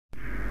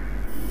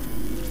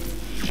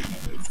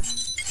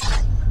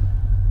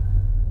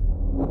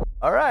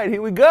All right,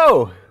 here we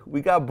go.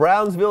 We got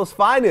Brownsville's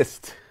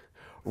finest.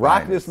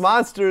 Rock this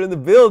monster in the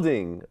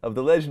building of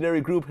the legendary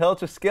group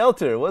Heltah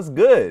Skeltah. What's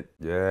good?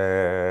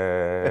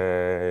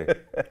 Yay.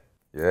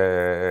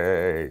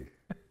 Yay.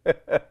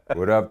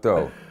 What up,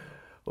 though?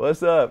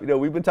 What's up? You know,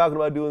 we've been talking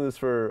about doing this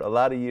for a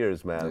lot of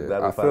years, man.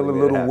 Yeah, I feel a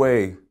little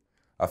way.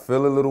 I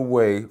feel a little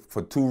way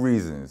for two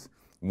reasons.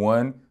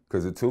 One,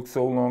 because it took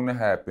so long to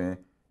happen.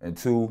 And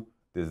two,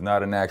 there's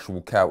not an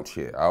actual couch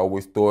here. I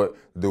always thought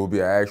there would be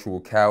an actual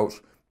couch,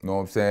 you know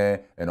what I'm saying?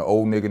 And an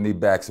old nigga need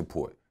back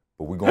support.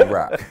 But we gonna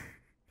rock.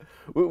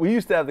 We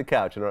used to have the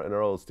couch in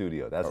our old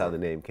studio. That's how the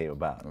name came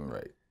about. All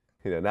right.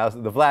 You know, now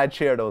the Vlad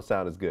chair don't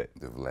sound as good.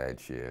 The Vlad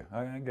chair,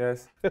 I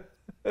guess.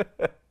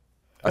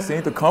 I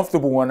seen the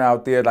comfortable one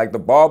out there, like the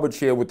barber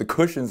chair with the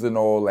cushions and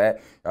all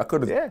that. I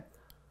could have.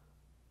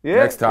 Yeah.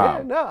 Next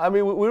time. Yeah, no, I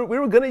mean, we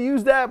were going to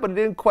use that, but it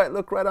didn't quite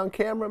look right on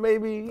camera,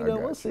 maybe. You know,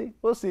 we'll see.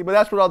 We'll see. But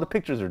that's where all the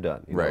pictures are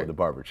done, you know, the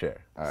barber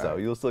chair. So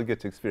you'll still get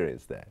to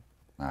experience that.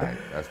 All right,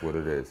 that's what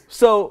it is.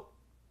 So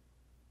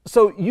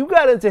you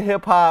got into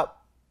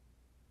hip-hop.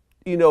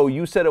 You know,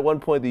 you said at one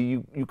point that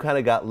you kind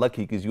of got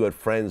lucky because you had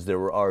friends that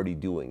were already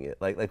doing it.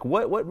 Like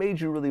what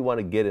made you really want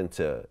to get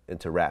into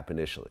rap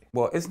initially?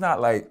 Well, it's not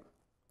like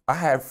I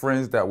had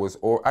friends that was,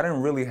 or I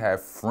didn't really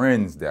have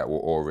friends that were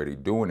already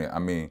doing it. I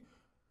mean,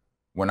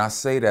 when I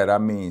say that, I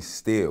mean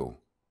Steel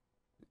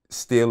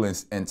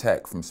and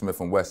Tech from Smith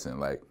 & Wesson.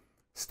 Like,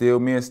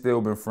 me and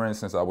Steel been friends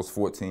since I was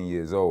 14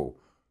 years old.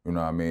 You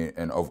know what I mean?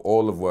 And of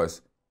all of us,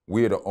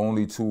 we're the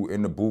only two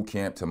in the boot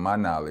camp, to my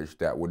knowledge,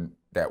 that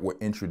were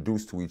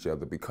introduced to each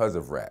other because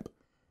of rap.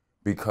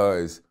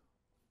 Because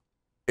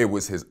it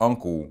was his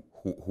uncle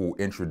who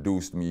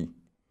introduced me.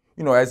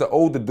 You know, as an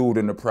older dude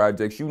in the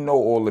projects, you know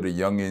all of the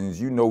youngins,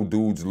 you know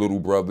dudes' little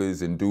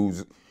brothers and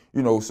dudes,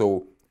 you know,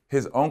 so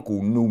his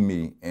uncle knew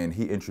me and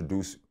he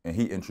introduced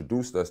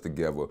us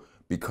together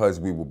because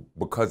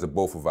of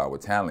both of our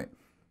talent.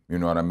 You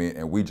know what I mean?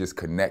 And we just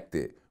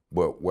connected.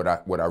 But what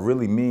I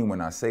really mean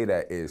when I say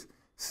that is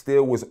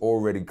Still was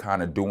already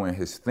kind of doing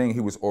his thing.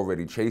 He was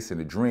already chasing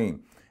the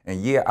dream.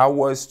 And yeah, I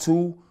was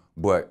too,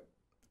 but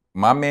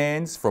my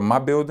mans from my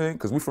building,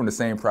 because we from the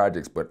same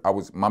projects, but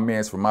my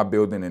mans from my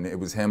building and it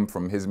was him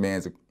from his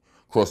mans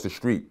across the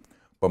street.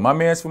 But my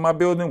mans from my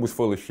building was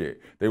full of shit.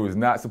 They was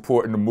not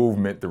supporting the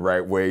movement the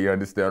right way, you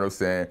understand what I'm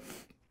saying?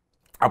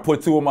 I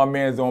put two of my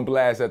mans on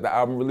blast at the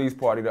album release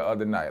party the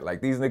other night. Like,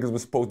 these niggas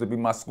was supposed to be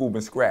my Scoob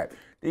and Scrap.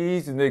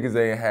 These niggas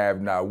ain't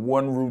have not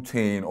one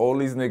routine. All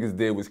these niggas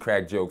did was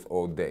crack jokes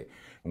all day.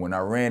 And when I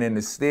ran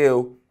into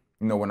Steel,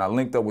 you know, when I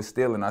linked up with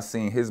Steel and I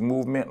seen his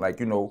movement, like,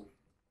 you know,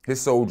 his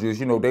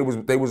soldiers, you know, they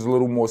was a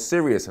little more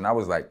serious. And I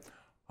was like,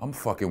 I'm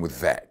fucking with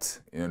that.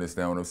 You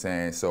understand what I'm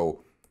saying?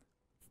 So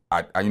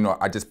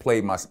I just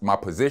played my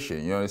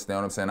position. You understand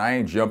what I'm saying? I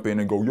ain't jump in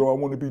and go, yo, I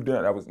want to be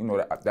done. That was, you know,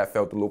 that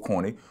felt a little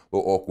corny, a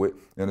little awkward.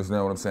 You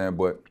understand what I'm saying?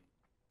 But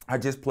I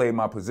just played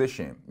my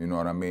position. You know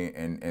what I mean?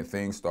 And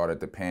things started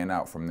to pan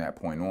out from that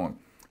point on.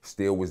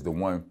 Steel was the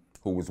one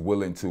who was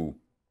willing to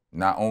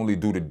not only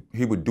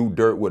he would do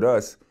dirt with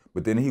us,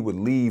 but then he would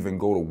leave and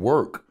go to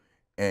work.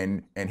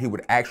 And he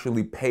would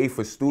actually pay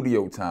for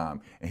studio time.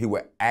 And he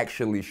would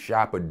actually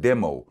shop a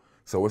demo.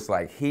 So it's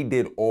like he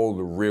did all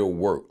the real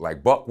work.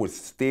 Like, Buck was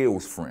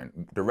Steel's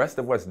friend. The rest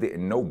of us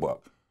didn't know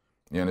Buck.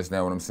 You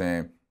understand what I'm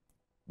saying?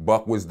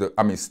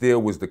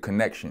 Steel was the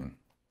connection.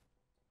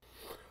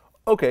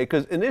 Okay,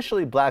 because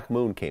initially Black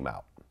Moon came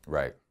out.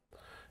 Right.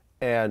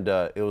 And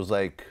it was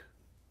like,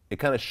 it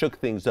kind of shook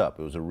things up.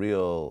 It was a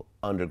real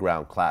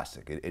underground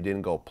classic. It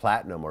didn't go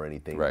platinum or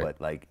anything,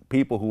 but like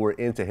people who were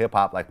into hip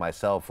hop like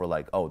myself were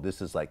like, oh,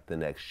 this is like the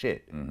next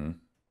shit. Mm-hmm.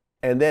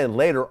 And then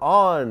later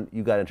on,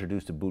 you got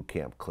introduced to Boot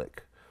Camp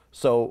Click.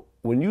 So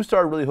when you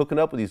started really hooking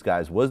up with these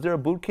guys, was there a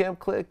Boot Camp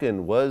Click,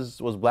 and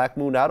was Black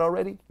Moon out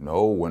already?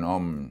 No, when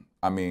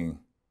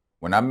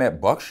I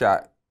met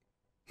Buckshot,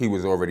 he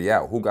was already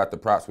out. Who Got the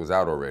Props was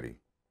out already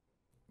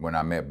when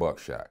I met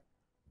Buckshot.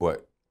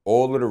 But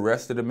all of the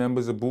rest of the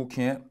members of Boot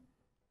Camp,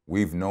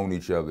 we've known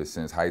each other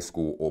since high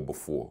school or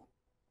before.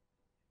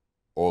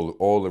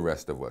 All the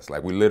rest of us.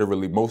 Like, we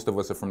literally, most of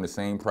us are from the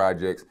same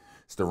projects.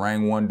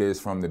 Starang Wonder is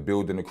from the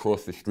building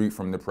across the street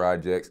from the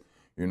projects.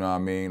 You know what I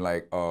mean?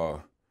 Like,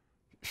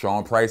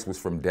 Sean Price was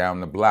from down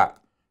the block,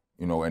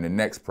 you know, in the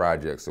next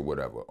projects or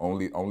whatever.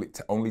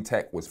 Only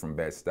Tech was from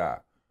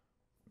Bed-Stuy.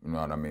 You know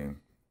what I mean?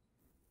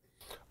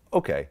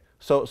 Okay,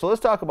 so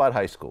let's talk about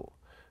high school.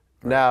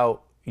 Right.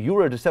 Now, you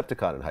were a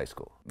Decepticon in high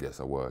school.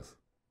 Yes, I was.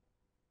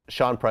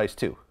 Sean Price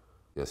too.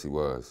 Yes, he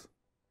was.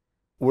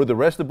 Were the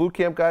rest of the boot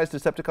camp guys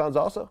Decepticons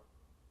also?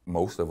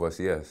 Most of us,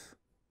 yes.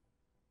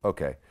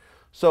 Okay.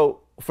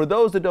 So for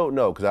those that don't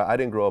know, because I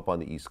didn't grow up on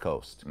the East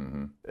Coast,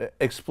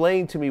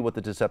 explain to me what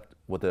the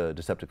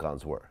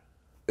Decepticons were.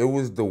 It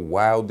was the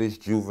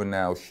wildest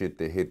juvenile shit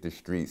that hit the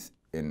streets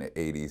in the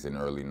 80s and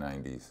early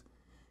 90s.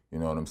 You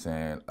know what I'm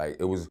saying? Like,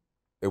 it was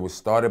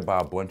started by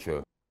a bunch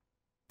of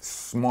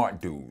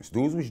smart dudes.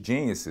 Dudes was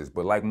geniuses,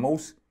 but like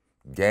most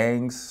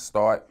gangs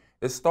start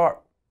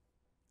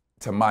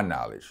to my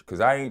knowledge, because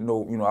I ain't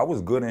know, you know, I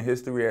was good in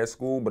history at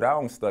school, but I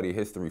don't study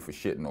history for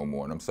shit no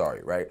more, and I'm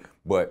sorry, right?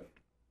 But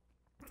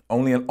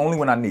only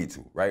when I need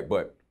to, right?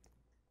 But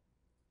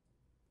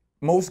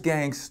most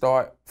gangs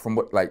start from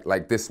what,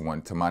 like this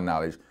one, to my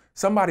knowledge,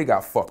 somebody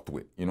got fucked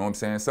with, you know what I'm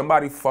saying?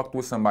 Somebody fucked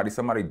with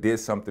somebody did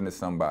something to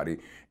somebody,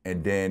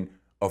 and then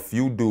a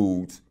few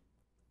dudes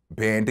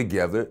band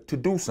together to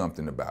do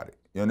something about it.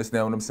 You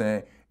understand what I'm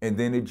saying? And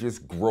then it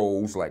just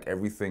grows like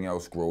everything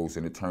else grows,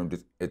 and it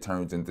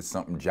turns into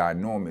something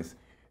ginormous.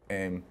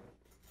 And,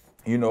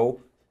 you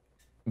know,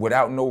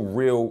 without no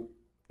real,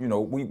 you know,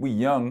 we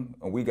young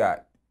and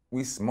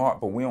we smart,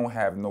 but we don't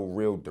have no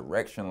real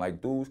direction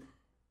like dudes.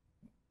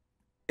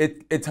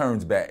 It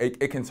turns bad.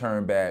 It can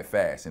turn bad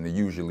fast, and it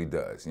usually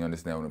does. You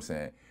understand what I'm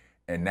saying?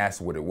 And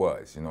that's what it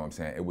was. You know what I'm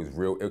saying? It was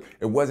real.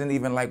 It wasn't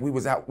even like we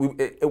was out.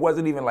 It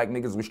wasn't even like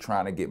niggas was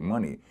trying to get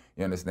money.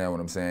 You understand what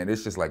I'm saying?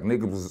 It's just like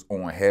niggas was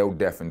on hell,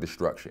 death, and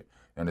destruction.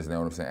 You understand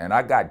what I'm saying? And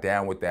I got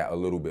down with that a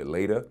little bit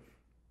later,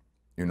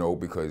 you know,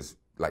 because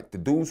like the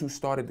dudes who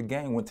started the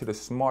gang went to the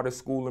smartest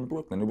school in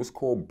Brooklyn. It was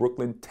called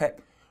Brooklyn Tech.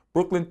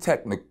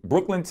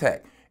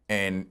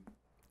 And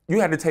you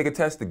had to take a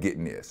test to get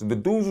in there. So the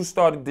dudes who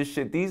started this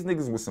shit, these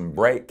niggas were some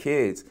bright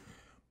kids.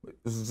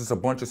 This was just a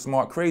bunch of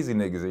smart, crazy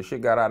niggas, and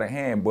shit got out of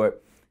hand.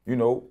 But, you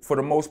know, for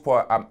the most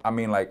part, I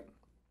mean, like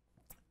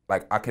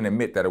I can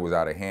admit that it was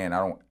out of hand. I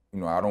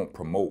don't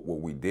promote what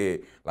we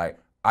did. Like,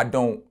 I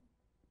don't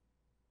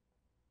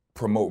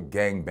promote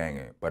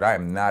gangbanging, but I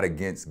am not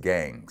against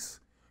gangs.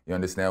 You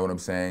understand what I'm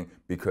saying?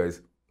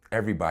 Because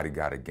everybody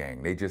got a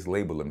gang. They just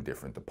label them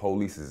different. The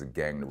police is a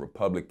gang, the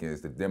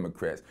Republicans, the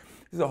Democrats.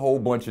 There's a whole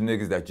bunch of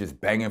niggas that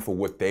just banging for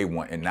what they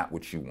want and not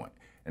what you want.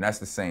 And that's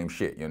the same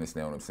shit, you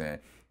understand what I'm saying?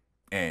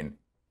 And,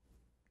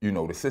 you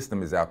know, the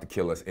system is out to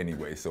kill us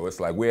anyway. So it's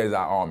like, where's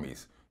our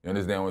armies? You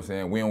understand what I'm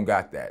saying? We don't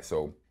got that.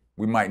 So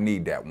we might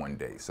need that one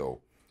day.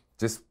 So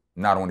just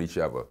not on each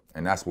other.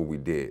 And that's what we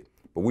did.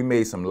 But we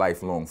made some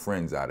lifelong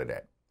friends out of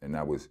that. And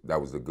that was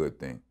a good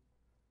thing.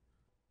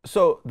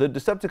 So the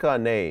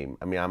Decepticon name,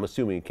 I mean, I'm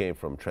assuming it came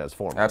from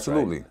Transformers.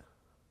 Absolutely. Right?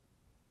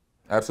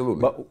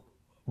 Absolutely.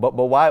 But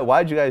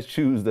why'd you guys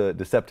choose the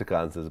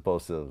Decepticons as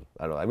opposed to,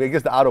 I don't know, I mean, I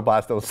guess the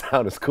Autobots don't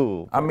sound as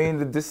cool. I mean,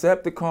 the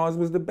Decepticons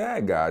was the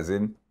bad guys.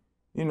 And,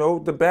 you know,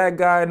 the bad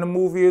guy in the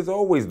movie is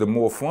always the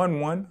more fun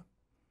one.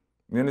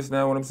 You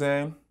understand what I'm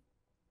saying?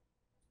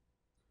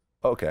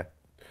 Okay.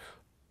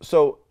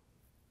 So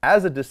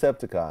as a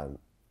Decepticon,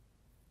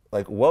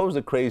 like, what was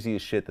the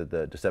craziest shit that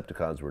the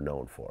Decepticons were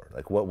known for?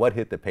 Like, what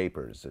hit the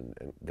papers and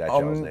got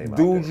y'all's name out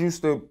there? Dudes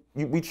used to,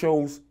 we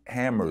chose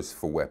hammers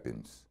for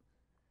weapons.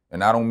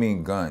 And I don't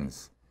mean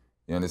guns.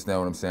 You understand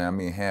what I'm saying? I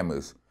mean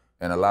hammers.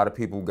 And a lot of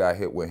people got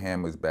hit with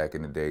hammers back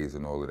in the days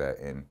and all of that.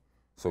 And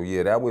so,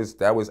 yeah, that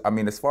was, I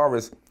mean, as far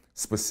as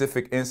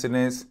specific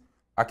incidents,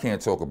 I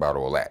can't talk about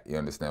all that. You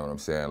understand what I'm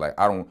saying? Like,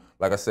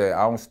 like I said,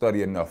 I don't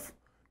study enough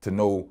to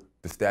know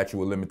the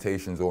statute of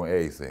limitations on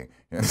everything.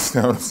 You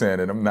understand what I'm saying?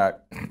 And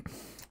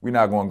we're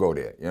not gonna go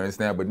there. You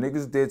understand? But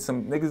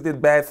niggas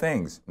did bad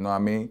things. You know what I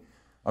mean?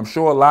 I'm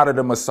sure a lot of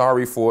them are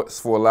sorry for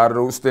a lot of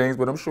those things,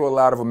 but I'm sure a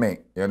lot of them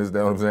ain't. You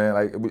understand what I'm saying?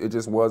 Like, it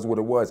just was what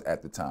it was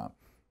at the time.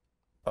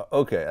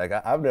 Okay, like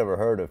I've never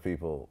heard of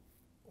people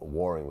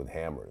warring with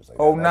hammers. Like,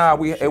 oh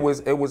nah, it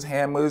was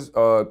hammers,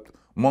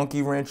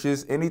 monkey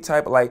wrenches, any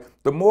type of, like,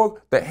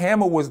 the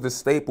hammer was the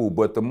staple,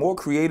 but the more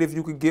creative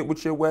you could get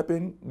with your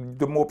weapon,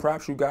 the more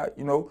props you got,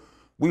 you know.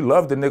 We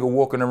loved the nigga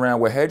walking around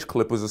with hedge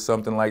clippers or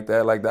something like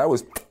that. Like, that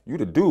was, you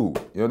the dude.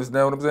 You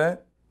understand what I'm saying?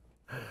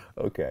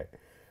 Okay.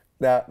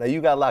 Now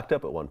you got locked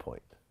up at one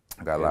point.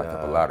 I got locked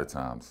up a lot of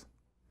times.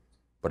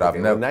 But okay,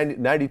 I've never...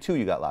 92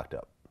 you got locked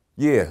up.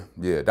 Yeah.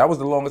 That was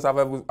the longest I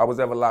was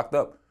ever locked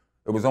up.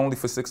 It was only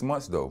for 6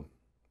 months though.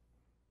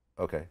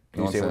 Okay.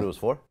 Can you say what it was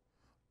for?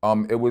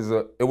 It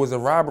was a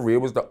robbery.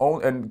 It was the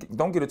only, and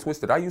don't get it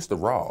twisted, I used to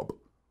rob.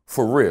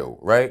 For real,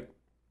 right?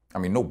 I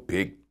mean, no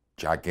big,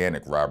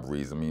 gigantic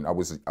robberies. I mean, I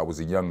was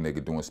a young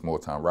nigga doing small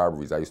time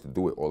robberies. I used to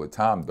do it all the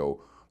time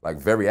though, like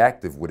very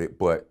active with it,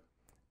 but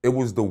it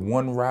was the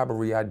one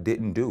robbery I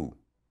didn't do.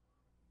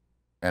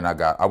 And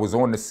I was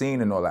on the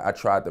scene and all that. I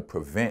tried to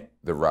prevent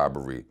the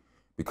robbery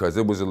because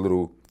it was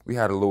we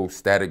had a little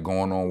static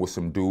going on with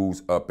some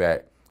dudes up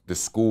at the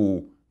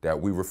school that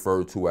we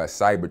referred to as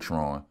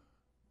Cybertron,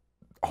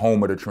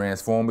 home of the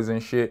Transformers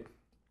and shit.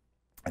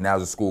 And that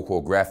was a school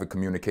called Graphic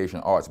Communication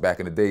Arts. Back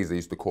in the days, they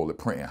used to call it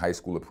printing, high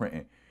school of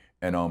printing.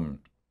 And,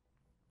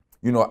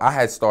 you know, I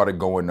had started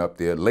going up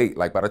there late.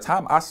 Like, by the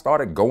time I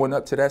started going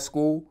up to that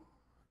school,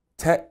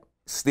 Tech,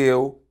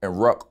 Steel, and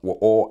Ruck were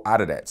all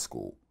out of that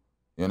school.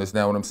 You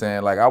understand what I'm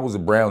saying? Like, I was a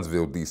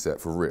Brownsville DSET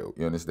for real.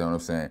 You understand what I'm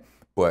saying?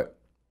 But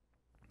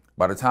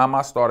by the time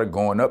I started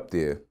going up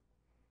there,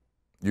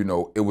 you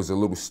know, it was a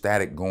little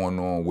static going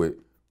on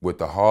with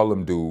the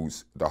Harlem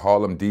dudes, the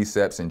Harlem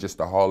DSEPs, and just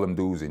the Harlem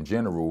dudes in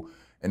general.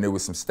 And there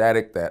was some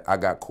static that I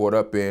got caught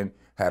up in,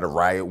 had a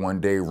riot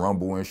one day,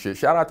 rumble and shit.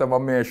 Shout out to my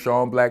man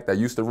Sean Black that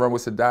used to run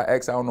with Sadat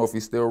X. I don't know if he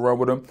still run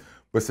with him,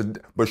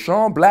 But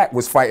Sean Black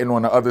was fighting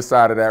on the other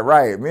side of that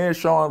riot. Me and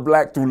Sean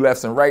Black threw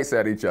lefts and rights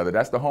at each other.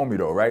 That's the homie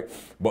though, right?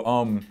 But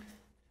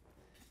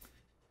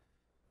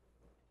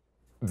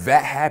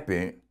that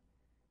happened,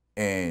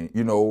 and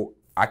you know,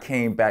 I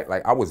came back,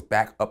 like I was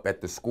back up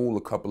at the school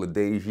a couple of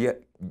days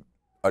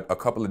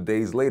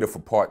later for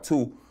part 2.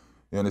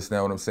 You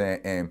understand what I'm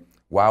saying? And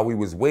while we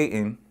was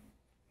waiting,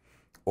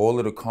 all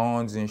of the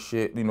cons and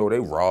shit, you know, they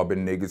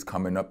robbing niggas,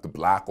 coming up the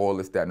block, all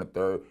this, that, and the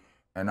third.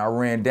 And I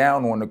ran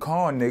down on the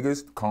con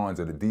niggas, cons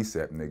are the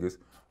Decept niggas.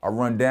 I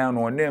run down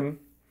on them, and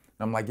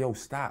I'm like, yo,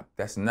 stop.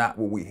 That's not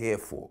what we here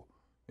for.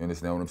 You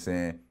understand what I'm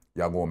saying?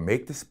 Y'all gonna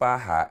make the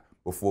spot hot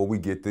before we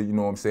get the, you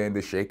know what I'm saying,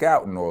 the shake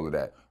out and all of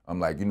that. I'm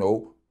like, you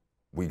know,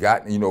 we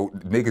got, you know,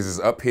 niggas is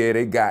up here,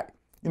 they got,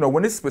 you know,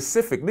 when it's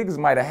specific, niggas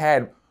might have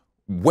had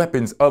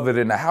weapons other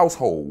than the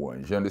household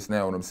ones. You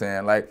understand what I'm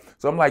saying? Like,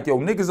 so I'm like, yo,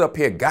 niggas up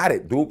here got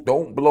it, Duke.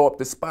 Don't blow up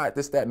the spot,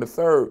 this, that, and the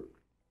third.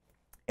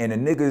 And the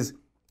niggas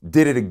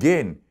did it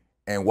again.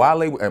 And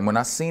when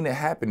I seen it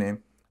happening,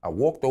 I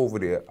walked over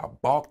there, I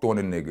barked on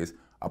the niggas,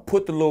 I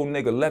put the little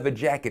nigga leather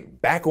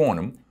jacket back on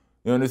him.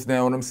 You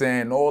understand what I'm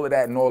saying? And all of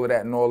that and all of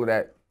that and all of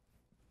that.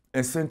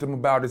 And sent him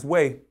about his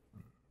way.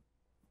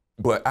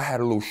 But I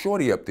had a little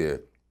shorty up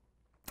there.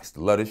 I used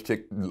to love this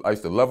chick, I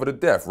used to love her to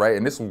death, right?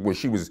 And this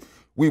was when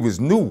we was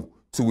new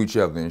to each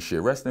other and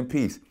shit. Rest in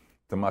peace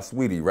to my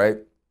sweetie, right?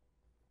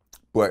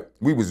 But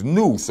we was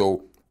new,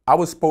 so I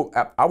was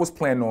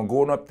planning on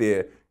going up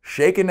there,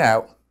 shaking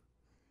out,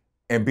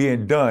 and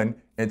being done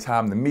in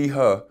time to meet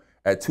her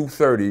at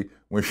 2:30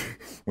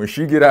 when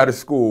she get out of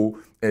school,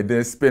 and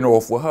then spin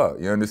off with her.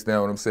 You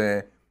understand what I'm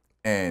saying?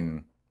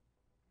 And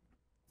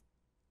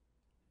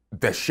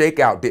the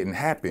shakeout didn't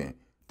happen.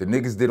 The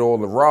niggas did all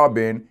the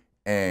robbing,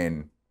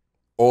 and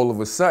all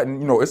of a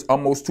sudden, you know, it's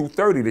almost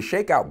 2:30. The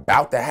shakeout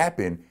about to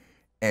happen,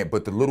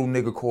 but the little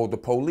nigga called the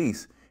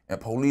police,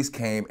 and police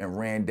came and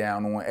ran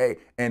down on A.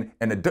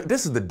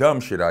 This is the dumb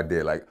shit I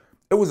did. Like,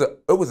 it was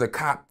a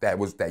cop that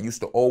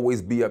used to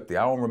always be up there.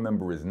 I don't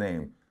remember his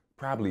name,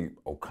 probably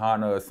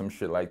O'Connor or some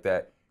shit like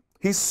that.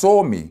 He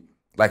saw me,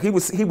 like he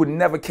would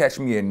never catch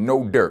me in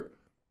no dirt,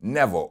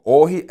 never.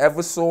 All he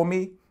ever saw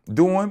me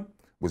doing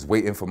was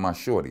waiting for my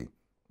shorty. You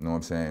know what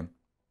I'm saying?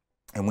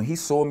 And when he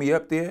saw me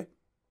up there,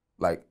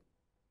 like,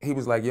 he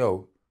was like,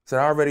 yo, said,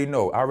 I already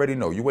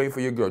know. You waiting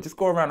for your girl. Just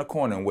go around the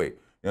corner and wait.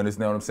 You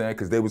understand what I'm saying?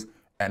 Because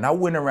and I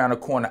went around the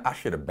corner, I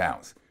should have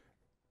bounced.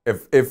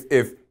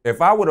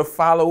 If I would have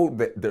followed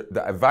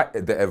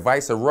the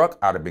advice of Ruck,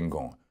 I'd have been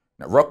gone.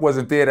 Now, Ruck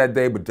wasn't there that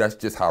day, but that's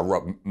just how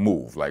Ruck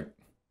moved. Like,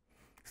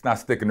 it's not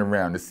sticking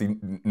around to see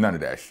none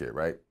of that shit,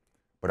 right?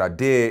 But I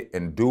did,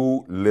 and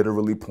dude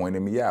literally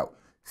pointed me out.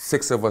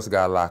 6 of us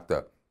got locked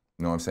up.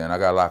 You know what I'm saying? I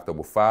got locked up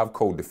with 5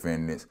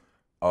 co-defendants.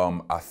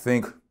 I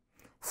think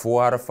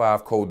 4 out of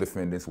 5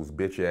 co-defendants was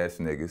bitch-ass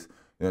niggas.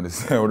 You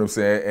understand what I'm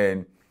saying?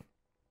 And,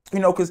 you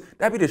know, because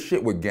that be the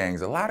shit with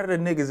gangs. A lot of the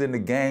niggas in the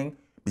gang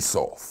be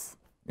soft.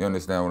 You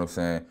understand what I'm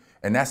saying?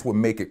 And that's what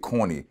make it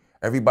corny.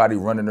 Everybody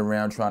running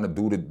around trying to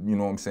do the, you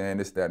know what I'm saying,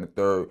 this, that, and the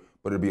third,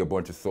 but it'll be a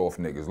bunch of soft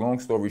niggas. Long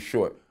story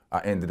short, I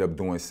ended up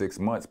doing 6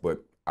 months,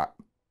 but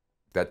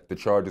the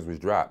charges was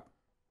dropped.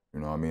 You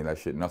know what I mean? That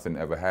shit, nothing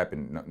ever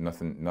happened.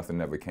 Nothing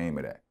ever came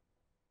of that.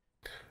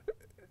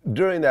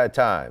 During that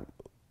time,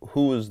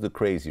 who was the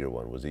crazier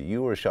one? Was it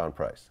you or Sean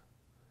Price?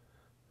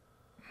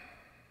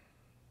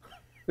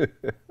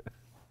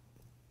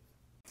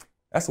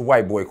 That's a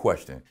white boy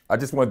question. I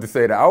just wanted to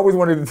say that. I always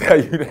wanted to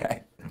tell you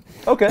that.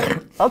 Okay,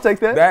 I'll take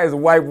that. That is a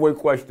white boy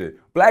question.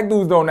 Black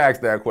dudes don't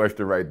ask that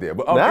question right there.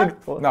 But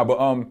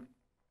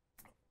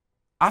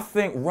I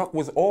think Ruck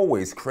was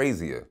always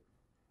crazier.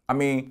 I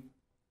mean,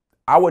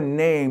 our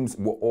names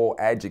were all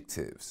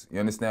adjectives. You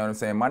understand what I'm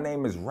saying? My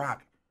name is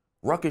Rock.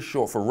 Ruck is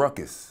short for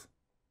ruckus.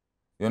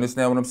 You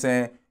understand what I'm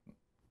saying?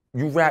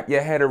 You wrap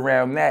your head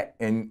around that,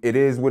 and it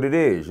is what it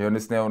is. You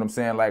understand what I'm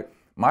saying? Like,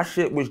 my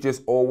shit was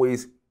just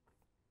always,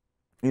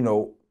 you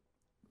know,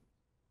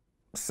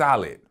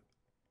 solid.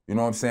 You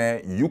know what I'm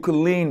saying? You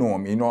can lean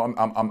on me. You know,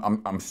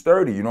 I'm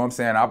sturdy. You know what I'm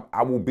saying?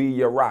 I will be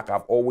your rock.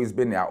 I've always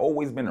been there. I've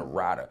always been a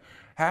rider.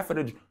 Half of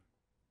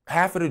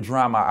the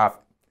drama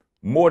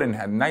more than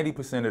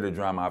 90% of the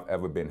drama I've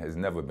ever been has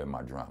never been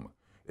my drama.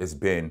 It's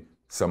been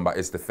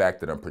it's the fact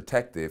that I'm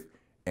protective,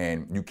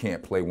 and you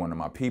can't play one of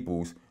my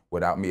peoples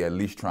without me at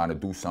least trying to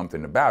do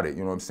something about it.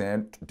 You know what I'm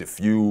saying?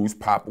 Diffuse,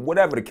 pop,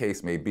 whatever the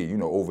case may be, you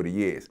know, over the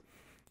years.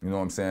 You know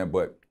what I'm saying?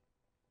 But,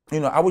 you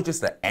know, I was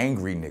just an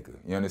angry nigga,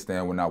 you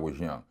understand, when I was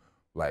young.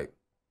 Like,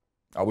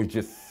 I was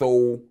just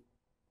so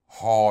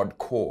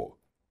hardcore.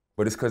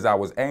 But it's because I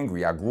was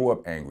angry. I grew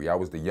up angry. I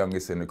was the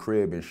youngest in the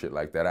crib and shit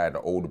like that. I had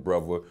an older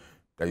brother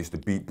that used to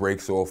beat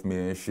brakes off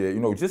me and shit, you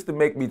know, just to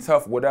make me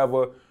tough,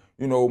 whatever.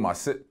 You know, my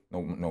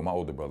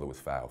older brother was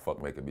foul.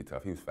 Fuck making me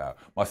tough, he was foul.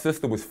 My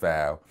sister was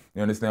foul,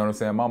 you understand what I'm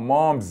saying? My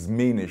mom's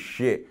mean as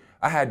shit.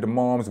 I had the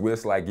moms where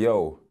it's like,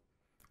 yo,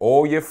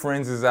 all your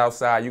friends is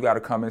outside, you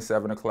gotta come in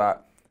 7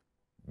 o'clock.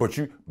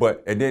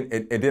 and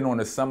then on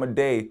a summer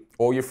day,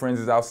 all your friends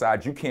is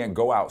outside. You can't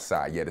go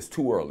outside yet. It's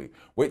too early.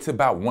 Wait till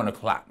about 1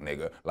 o'clock,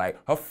 nigga. Like,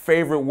 her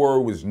favorite word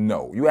was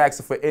no. You asked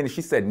her for any.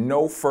 She said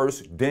no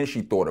first, then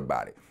she thought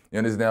about it. You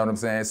understand what I'm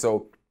saying?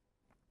 So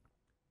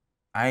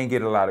I ain't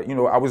get a lot of, you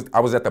know, I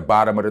was at the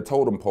bottom of the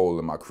totem pole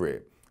in my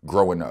crib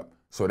growing up.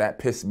 So that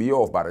pissed me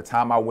off. By the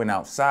time I went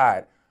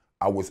outside,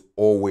 I was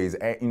always,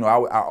 you know,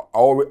 I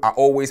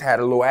always had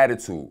a little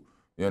attitude.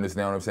 You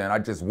understand what I'm saying? I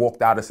just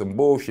walked out of some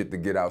bullshit to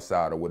get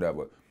outside or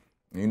whatever.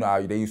 You know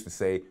how they used to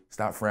say,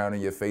 stop frowning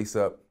your face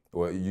up,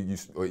 or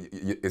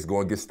it's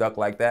going to get stuck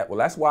like that. Well,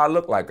 that's why I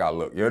look like I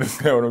look. You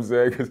understand what I'm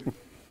saying? Because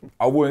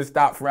I wouldn't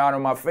stop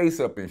frowning my face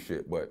up and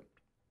shit. But,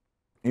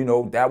 you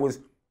know,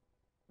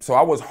 so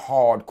I was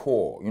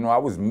hardcore. You know, I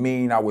was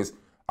mean. I was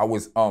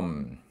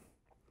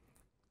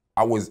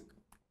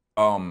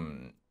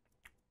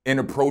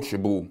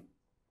inapproachable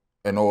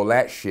and all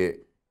that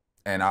shit.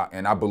 And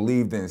I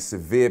believed in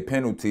severe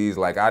penalties.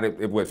 Like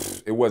it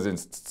wasn't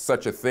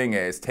such a thing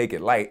as take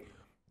it light,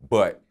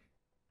 but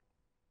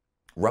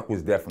Ruck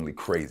was definitely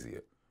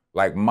crazier.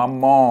 Like my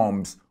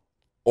mom's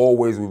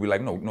always would be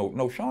like,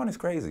 no, Sean is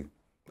crazy.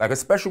 Like a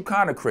special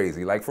kind of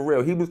crazy. Like for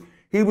real,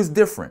 he was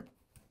different.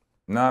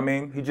 You know what I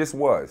mean? He just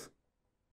was.